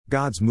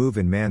God's move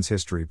in man's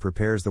history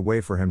prepares the way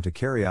for him to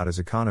carry out his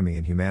economy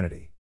in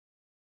humanity.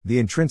 The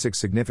intrinsic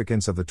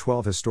significance of the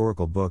 12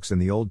 historical books in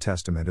the Old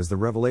Testament is the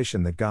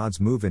revelation that God's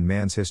move in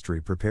man's history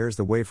prepares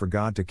the way for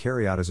God to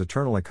carry out his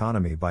eternal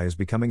economy by his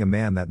becoming a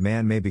man, that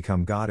man may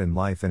become God in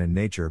life and in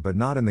nature but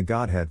not in the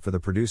Godhead, for the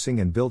producing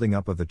and building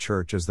up of the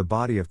church as the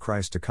body of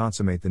Christ to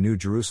consummate the New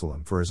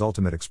Jerusalem for his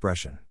ultimate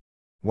expression.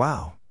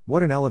 Wow,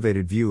 what an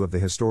elevated view of the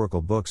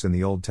historical books in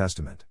the Old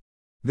Testament.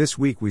 This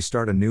week we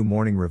start a new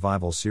morning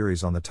revival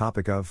series on the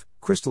topic of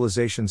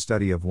crystallization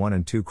study of 1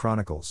 and 2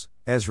 Chronicles,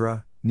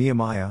 Ezra,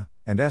 Nehemiah,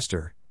 and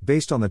Esther,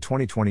 based on the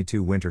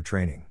 2022 winter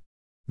training.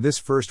 This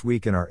first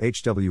week in our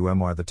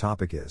HWMR the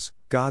topic is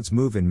God's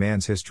move in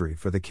man's history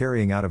for the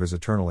carrying out of his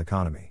eternal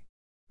economy.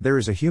 There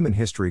is a human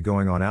history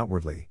going on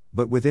outwardly,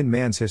 but within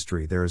man's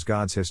history there is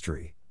God's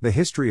history. The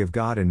history of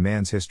God in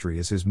man's history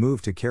is his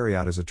move to carry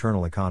out his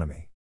eternal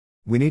economy.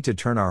 We need to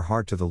turn our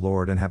heart to the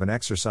Lord and have an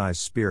exercised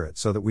spirit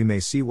so that we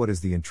may see what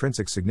is the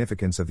intrinsic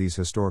significance of these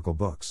historical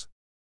books.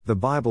 The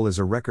Bible is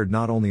a record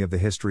not only of the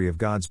history of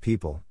God's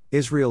people,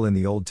 Israel in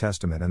the Old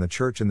Testament and the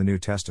Church in the New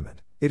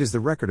Testament, it is the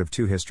record of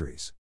two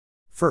histories.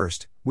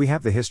 First, we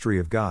have the history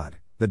of God,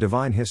 the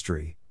divine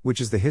history,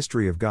 which is the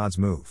history of God's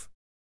move.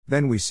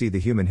 Then we see the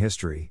human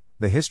history,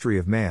 the history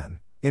of man.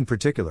 In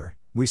particular,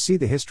 we see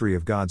the history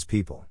of God's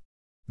people.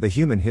 The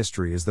human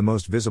history is the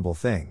most visible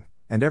thing,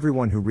 and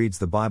everyone who reads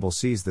the Bible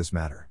sees this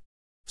matter.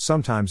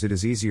 Sometimes it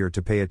is easier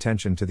to pay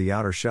attention to the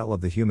outer shell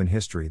of the human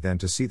history than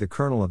to see the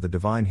kernel of the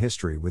divine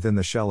history within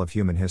the shell of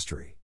human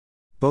history.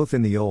 Both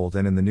in the Old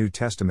and in the New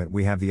Testament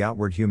we have the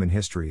outward human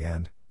history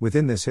and,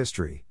 within this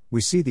history, we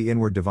see the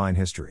inward divine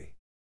history.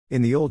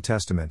 In the Old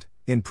Testament,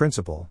 in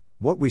principle,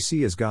 what we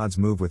see is God's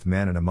move with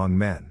men and among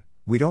men.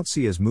 We don't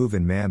see his move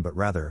in man but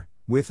rather,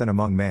 with and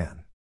among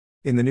man.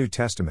 In the New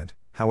Testament,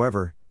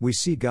 however, we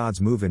see God's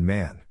move in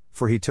man,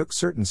 for he took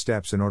certain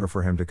steps in order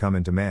for him to come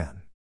into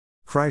man.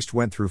 Christ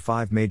went through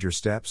 5 major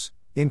steps: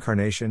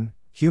 incarnation,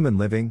 human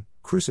living,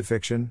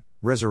 crucifixion,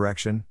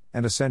 resurrection,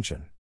 and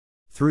ascension.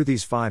 Through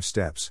these 5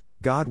 steps,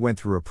 God went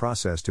through a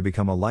process to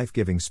become a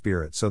life-giving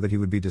spirit so that he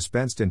would be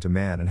dispensed into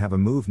man and have a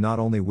move not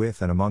only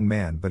with and among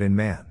man but in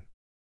man.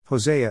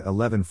 Hosea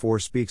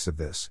 11:4 speaks of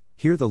this.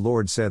 Here the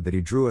Lord said that he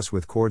drew us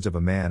with cords of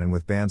a man and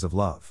with bands of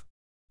love.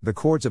 The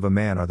cords of a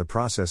man are the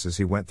processes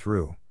he went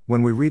through.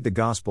 When we read the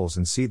Gospels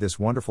and see this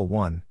wonderful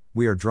one,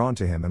 we are drawn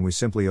to him and we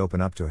simply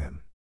open up to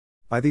him.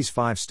 By these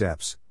 5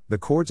 steps, the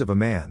cords of a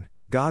man,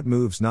 God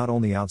moves not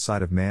only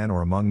outside of man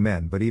or among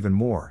men but even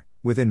more,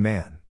 within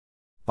man.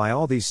 By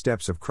all these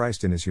steps of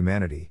Christ in his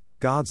humanity,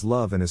 God's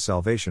love and his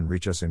salvation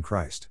reach us in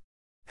Christ.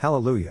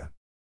 Hallelujah!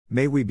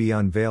 May we be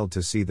unveiled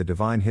to see the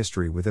divine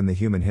history within the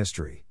human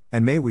history,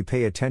 and may we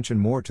pay attention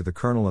more to the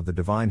kernel of the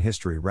divine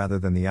history rather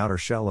than the outer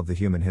shell of the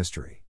human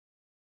history.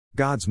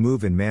 God's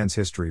move in man's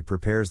history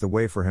prepares the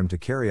way for him to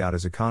carry out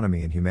his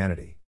economy in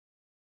humanity.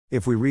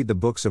 If we read the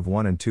books of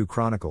 1 and 2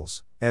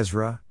 Chronicles,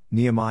 Ezra,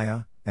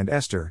 Nehemiah, and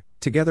Esther,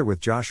 together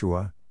with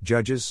Joshua,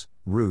 Judges,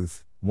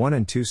 Ruth, 1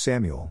 and 2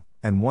 Samuel,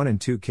 and 1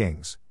 and 2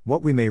 Kings,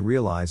 what we may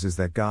realize is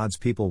that God's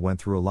people went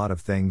through a lot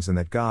of things and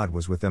that God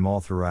was with them all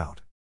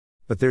throughout.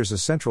 But there's a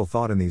central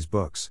thought in these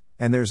books,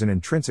 and there's an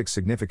intrinsic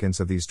significance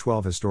of these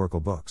 12 historical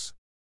books.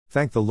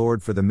 Thank the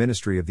Lord for the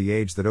ministry of the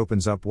age that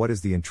opens up what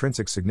is the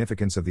intrinsic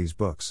significance of these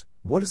books,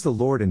 what does the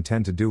Lord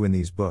intend to do in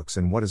these books,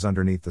 and what is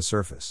underneath the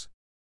surface.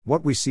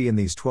 What we see in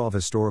these 12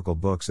 historical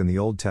books in the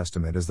Old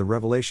Testament is the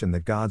revelation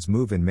that God's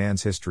move in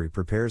man's history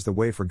prepares the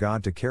way for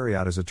God to carry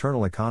out his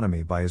eternal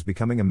economy by his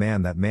becoming a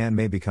man, that man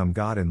may become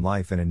God in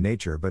life and in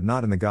nature but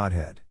not in the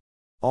Godhead.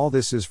 All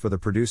this is for the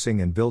producing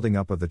and building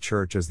up of the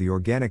church as the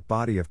organic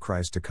body of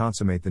Christ to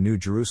consummate the New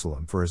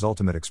Jerusalem for his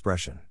ultimate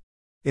expression.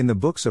 In the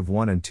books of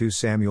 1 and 2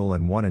 Samuel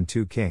and 1 and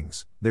 2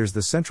 Kings, there's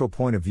the central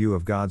point of view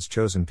of God's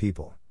chosen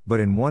people, but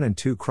in 1 and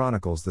 2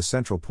 Chronicles the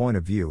central point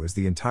of view is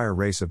the entire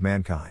race of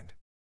mankind.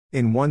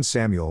 In 1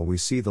 Samuel we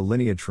see the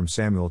lineage from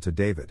Samuel to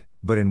David,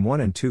 but in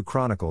 1 and 2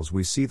 Chronicles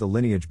we see the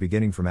lineage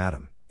beginning from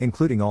Adam,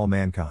 including all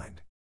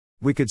mankind.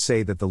 We could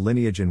say that the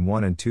lineage in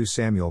 1 and 2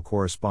 Samuel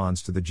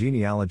corresponds to the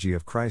genealogy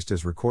of Christ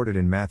as recorded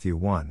in Matthew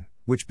 1,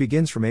 which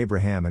begins from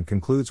Abraham and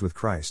concludes with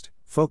Christ,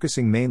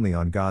 focusing mainly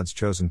on God's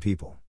chosen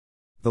people.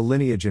 The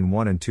lineage in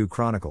 1 and 2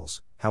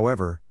 Chronicles,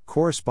 however,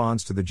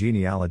 corresponds to the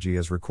genealogy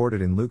as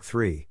recorded in Luke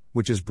 3,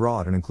 which is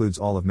broad and includes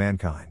all of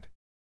mankind.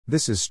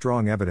 This is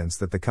strong evidence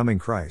that the coming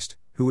Christ,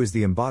 who is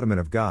the embodiment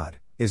of God,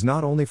 is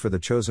not only for the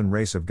chosen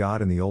race of God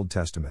in the Old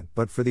Testament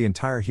but for the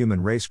entire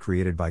human race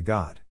created by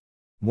God.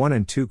 1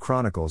 and 2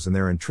 Chronicles and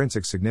their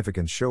intrinsic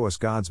significance show us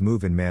God's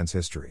move in man's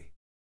history.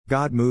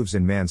 God moves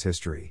in man's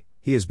history,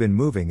 he has been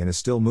moving and is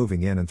still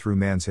moving in and through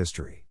man's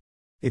history.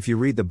 If you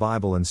read the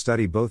Bible and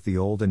study both the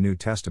Old and New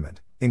Testament,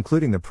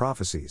 including the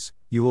prophecies,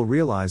 you will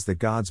realize that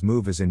God's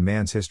move is in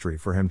man's history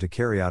for him to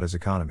carry out his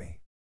economy.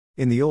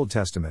 In the Old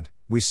Testament,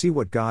 we see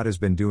what God has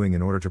been doing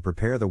in order to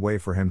prepare the way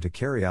for him to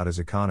carry out his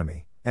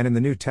economy, and in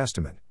the New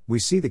Testament, we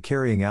see the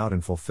carrying out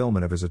and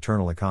fulfillment of his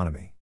eternal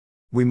economy.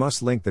 We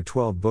must link the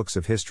 12 books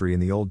of history in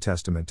the Old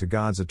Testament to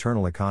God's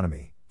eternal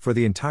economy, for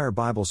the entire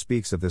Bible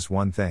speaks of this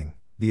one thing: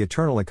 the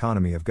eternal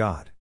economy of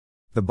God.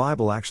 The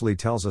Bible actually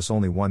tells us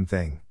only one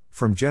thing,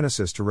 from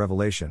Genesis to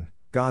Revelation: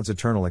 God's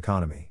eternal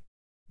economy.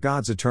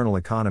 God's eternal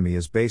economy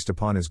is based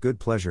upon His good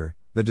pleasure,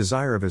 the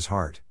desire of His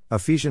heart.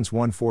 Ephesians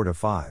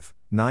 1:4-5,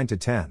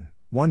 9-10,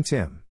 1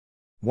 Tim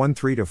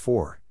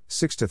 1:3-4,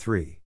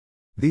 6-3.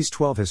 These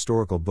 12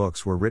 historical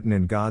books were written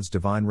in God's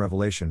divine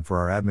revelation for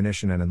our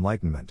admonition and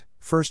enlightenment.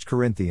 1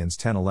 Corinthians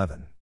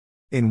 10:11.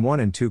 In 1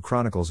 and 2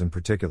 Chronicles in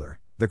particular,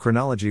 the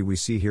chronology we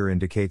see here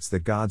indicates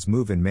that God's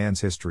move in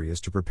man's history is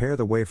to prepare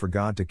the way for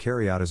God to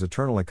carry out His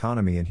eternal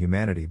economy in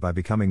humanity by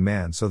becoming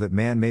man, so that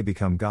man may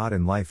become God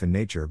in life and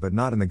nature but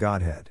not in the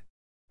Godhead.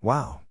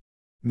 Wow!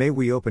 May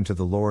we open to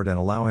the Lord and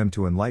allow Him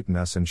to enlighten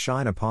us and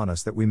shine upon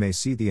us, that we may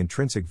see the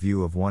intrinsic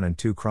view of 1 and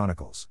 2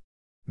 Chronicles.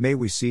 May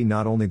we see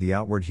not only the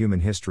outward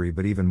human history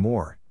but even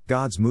more,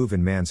 God's move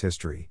in man's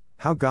history,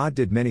 how God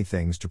did many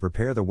things to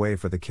prepare the way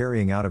for the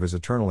carrying out of His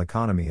eternal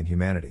economy in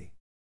humanity.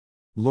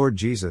 Lord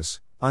Jesus,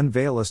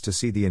 unveil us to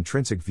see the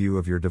intrinsic view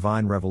of Your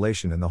divine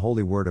revelation in the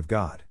holy Word of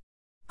God.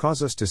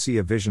 Cause us to see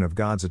a vision of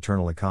God's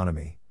eternal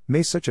economy.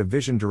 May such a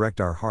vision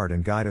direct our heart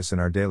and guide us in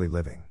our daily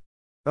living.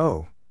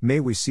 Oh, may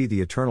we see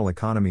the eternal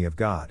economy of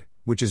God,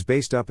 which is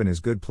based up in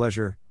His good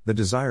pleasure, the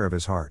desire of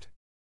His heart.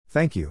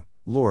 Thank You,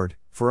 Lord,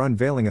 for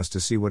unveiling us to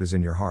see what is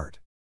in Your heart.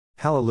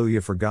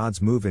 Hallelujah for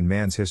God's move in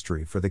man's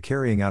history, for the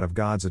carrying out of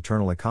God's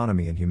eternal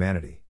economy in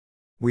humanity.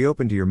 We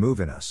open to Your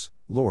move in us,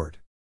 Lord.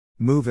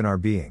 Move in our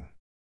being.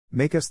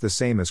 Make us the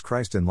same as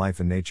Christ in life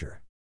and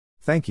nature.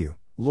 Thank You,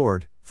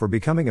 Lord, for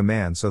becoming a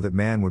man so that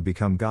man would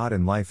become God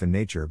in life and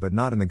nature but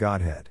not in the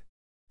Godhead.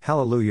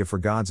 Hallelujah for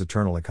God's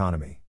eternal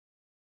economy.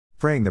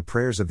 Praying the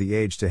prayers of the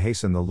age to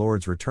hasten the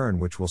Lord's return,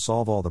 which will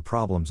solve all the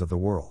problems of the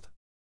world.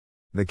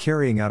 The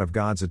carrying out of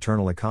God's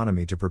eternal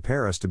economy to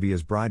prepare us to be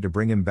His bride to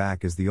bring Him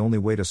back is the only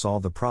way to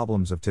solve the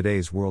problems of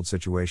today's world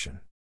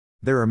situation.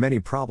 There are many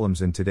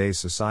problems in today's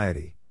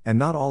society, and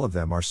not all of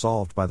them are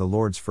solved by the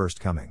Lord's first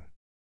coming.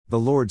 The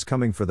Lord's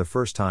coming for the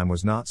first time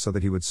was not so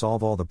that He would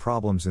solve all the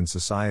problems in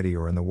society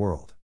or in the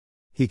world.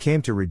 He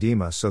came to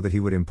redeem us so that He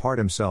would impart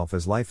Himself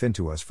as life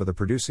into us for the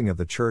producing of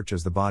the church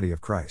as the body of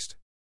Christ.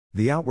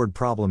 The outward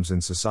problems in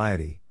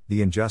society,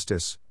 the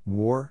injustice,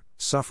 war,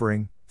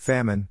 suffering,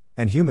 famine,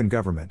 and human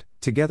government,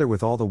 together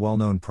with all the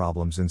well-known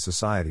problems in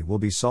society, will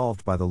be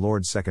solved by the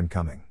Lord's second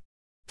coming.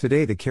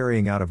 Today the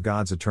carrying out of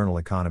God's eternal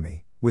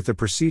economy, with the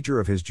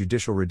procedure of His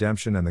judicial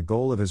redemption and the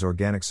goal of His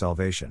organic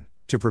salvation,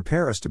 to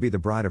prepare us to be the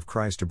bride of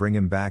Christ to bring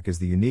Him back, is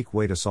the unique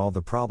way to solve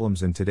the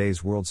problems in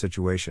today's world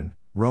situation.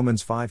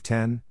 Romans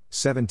 5:10,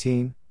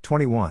 17,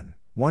 21,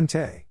 1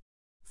 Te.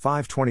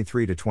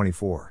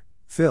 5:23-24,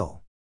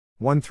 Phil.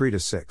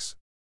 1:3-6.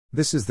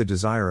 This is the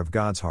desire of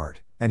God's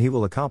heart, and He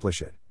will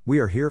accomplish it. We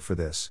are here for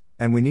this,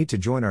 and we need to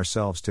join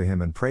ourselves to Him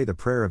and pray the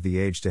prayer of the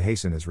age to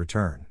hasten His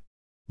return.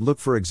 Look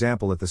for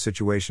example at the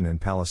situation in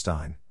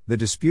Palestine, the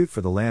dispute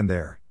for the land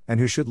there, and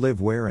who should live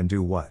where and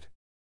do what.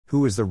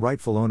 Who is the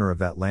rightful owner of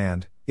that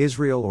land,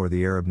 Israel or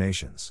the Arab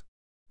nations?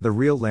 The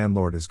real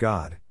landlord is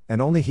God,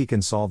 and only He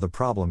can solve the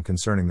problem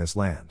concerning this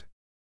land.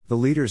 The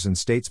leaders and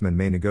statesmen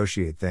may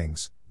negotiate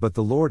things, but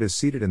the Lord is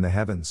seated in the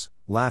heavens,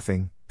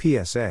 laughing.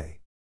 PSA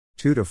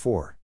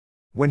 2-4.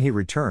 When He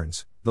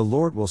returns, the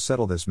Lord will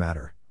settle this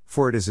matter,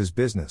 for it is His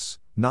business,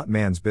 not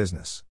man's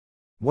business.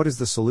 What is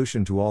the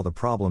solution to all the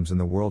problems in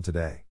the world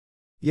today?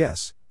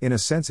 Yes, in a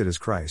sense it is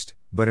Christ,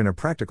 but in a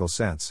practical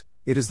sense,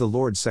 it is the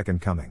Lord's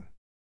second coming.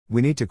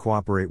 We need to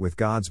cooperate with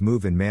God's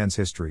move in man's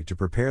history to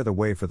prepare the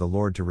way for the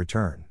Lord to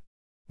return.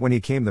 When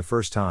He came the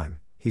first time,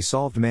 He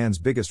solved man's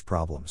biggest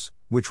problems,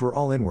 which were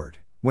all inward.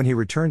 When He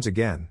returns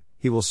again,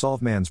 He will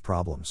solve man's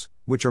problems,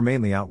 which are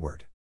mainly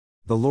outward.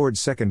 The Lord's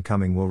second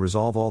coming will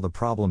resolve all the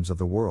problems of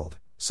the world,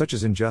 such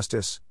as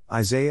injustice,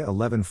 Isaiah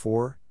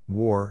 11:4,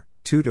 war,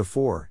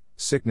 2-4,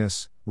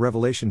 sickness,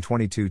 Revelation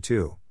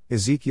 22:2,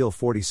 Ezekiel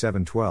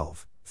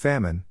 47:12,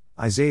 famine,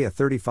 Isaiah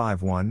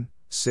 35:1,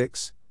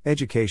 6,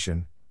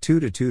 education,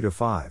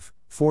 2-2-5,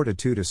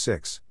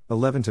 4-2-6,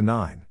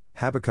 11-9,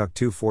 Habakkuk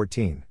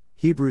 2:14,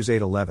 Hebrews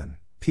 8:11,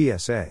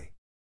 PSA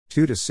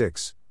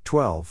 2-6,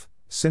 12,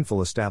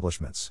 sinful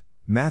establishments,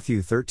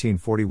 Matthew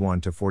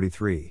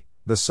 13:41-43,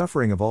 the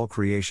suffering of all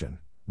creation,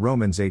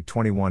 Romans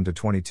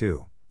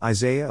 8:21-22,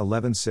 Isaiah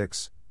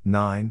 11:6,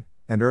 9,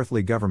 and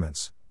earthly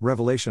governments,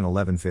 Revelation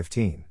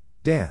 11:15,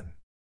 Dan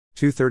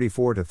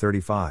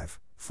 2:34-35,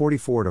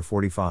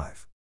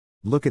 44-45.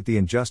 Look at the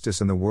injustice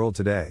in the world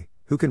today.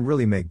 Who can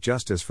really make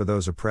justice for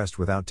those oppressed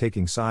without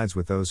taking sides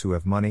with those who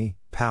have money,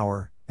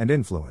 power, and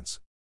influence?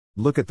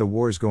 Look at the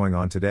wars going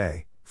on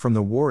today, from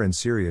the war in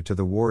Syria to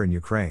the war in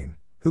Ukraine.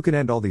 Who can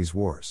end all these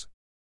wars?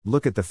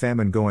 Look at the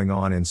famine going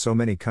on in so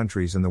many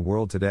countries in the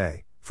world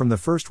today, from the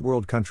first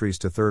world countries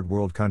to third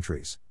world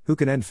countries. Who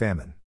can end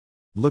famine?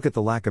 Look at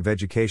the lack of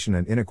education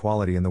and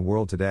inequality in the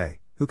world today.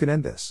 Who can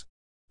end this?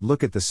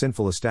 Look at the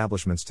sinful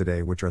establishments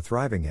today which are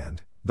thriving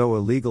and, though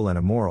illegal and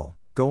immoral,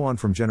 go on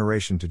from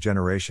generation to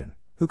generation.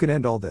 Who can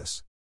end all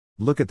this?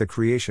 Look at the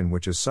creation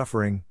which is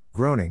suffering,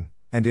 groaning,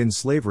 and in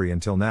slavery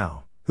until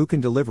now. Who can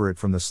deliver it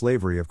from the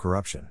slavery of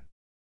corruption?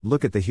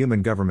 Look at the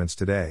human governments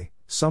today,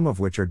 some of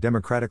which are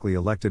democratically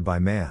elected by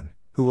man,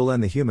 who will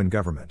end the human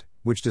government,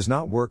 which does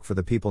not work for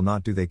the people,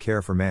 not do they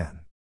care for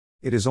man.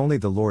 It is only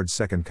the Lord's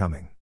second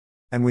coming.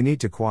 And we need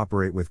to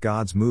cooperate with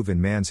God's move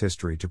in man's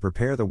history to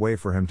prepare the way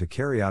for him to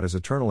carry out his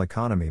eternal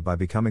economy by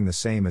becoming the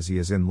same as he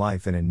is in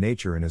life and in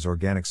nature in his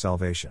organic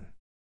salvation.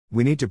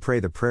 We need to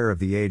pray the prayer of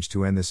the age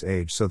to end this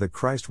age so that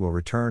Christ will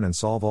return and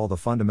solve all the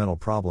fundamental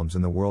problems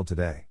in the world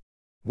today.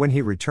 When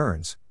he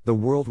returns, the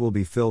world will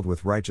be filled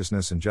with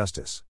righteousness and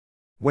justice.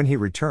 When he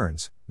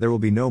returns, there will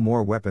be no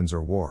more weapons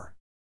or war.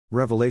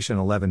 Revelation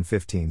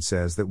 11:15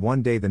 says that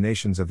one day the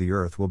nations of the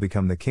earth will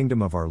become the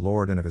kingdom of our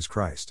Lord and of his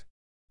Christ.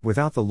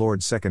 Without the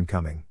Lord's second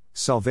coming,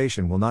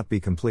 salvation will not be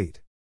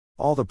complete.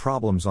 All the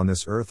problems on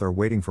this earth are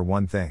waiting for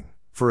one thing: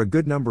 for a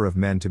good number of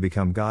men to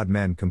become God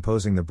men,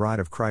 composing the bride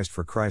of Christ,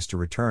 for Christ to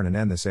return and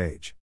end this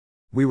age.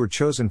 We were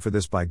chosen for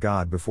this by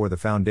God before the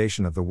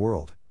foundation of the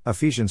world,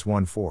 Ephesians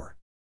 1:4.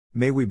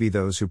 May we be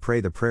those who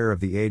pray the prayer of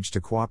the age to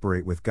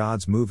cooperate with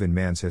God's move in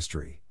man's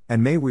history,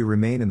 and may we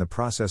remain in the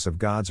process of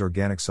God's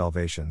organic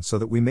salvation so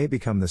that we may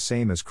become the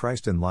same as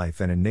Christ in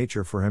life and in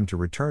nature for him to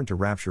return to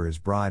rapture his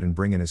bride and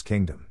bring in his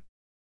kingdom.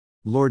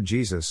 Lord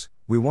Jesus,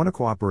 we want to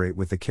cooperate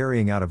with the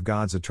carrying out of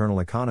God's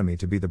eternal economy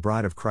to be the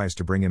bride of Christ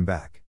to bring him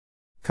back.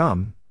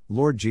 Come,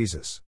 Lord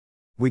Jesus.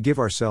 We give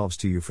ourselves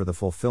to you for the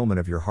fulfillment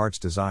of your heart's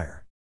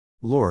desire.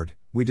 Lord,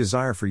 we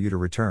desire for you to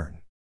return.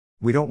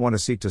 We don't want to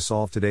seek to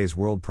solve today's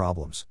world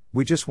problems,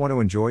 we just want to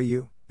enjoy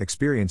you,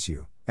 experience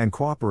you, and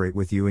cooperate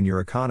with you in your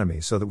economy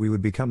so that we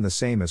would become the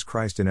same as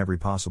Christ in every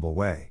possible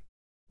way.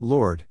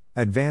 Lord,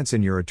 advance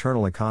in your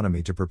eternal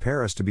economy to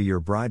prepare us to be your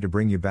bride to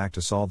bring you back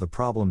to solve the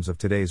problems of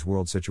today's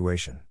world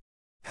situation.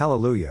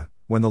 Hallelujah,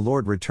 when the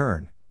Lord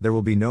return, there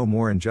will be no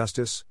more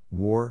injustice,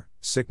 war,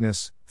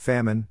 sickness,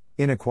 famine,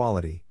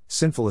 inequality,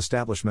 sinful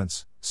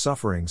establishments,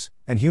 sufferings,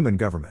 and human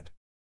government.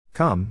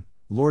 Come,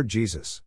 Lord Jesus.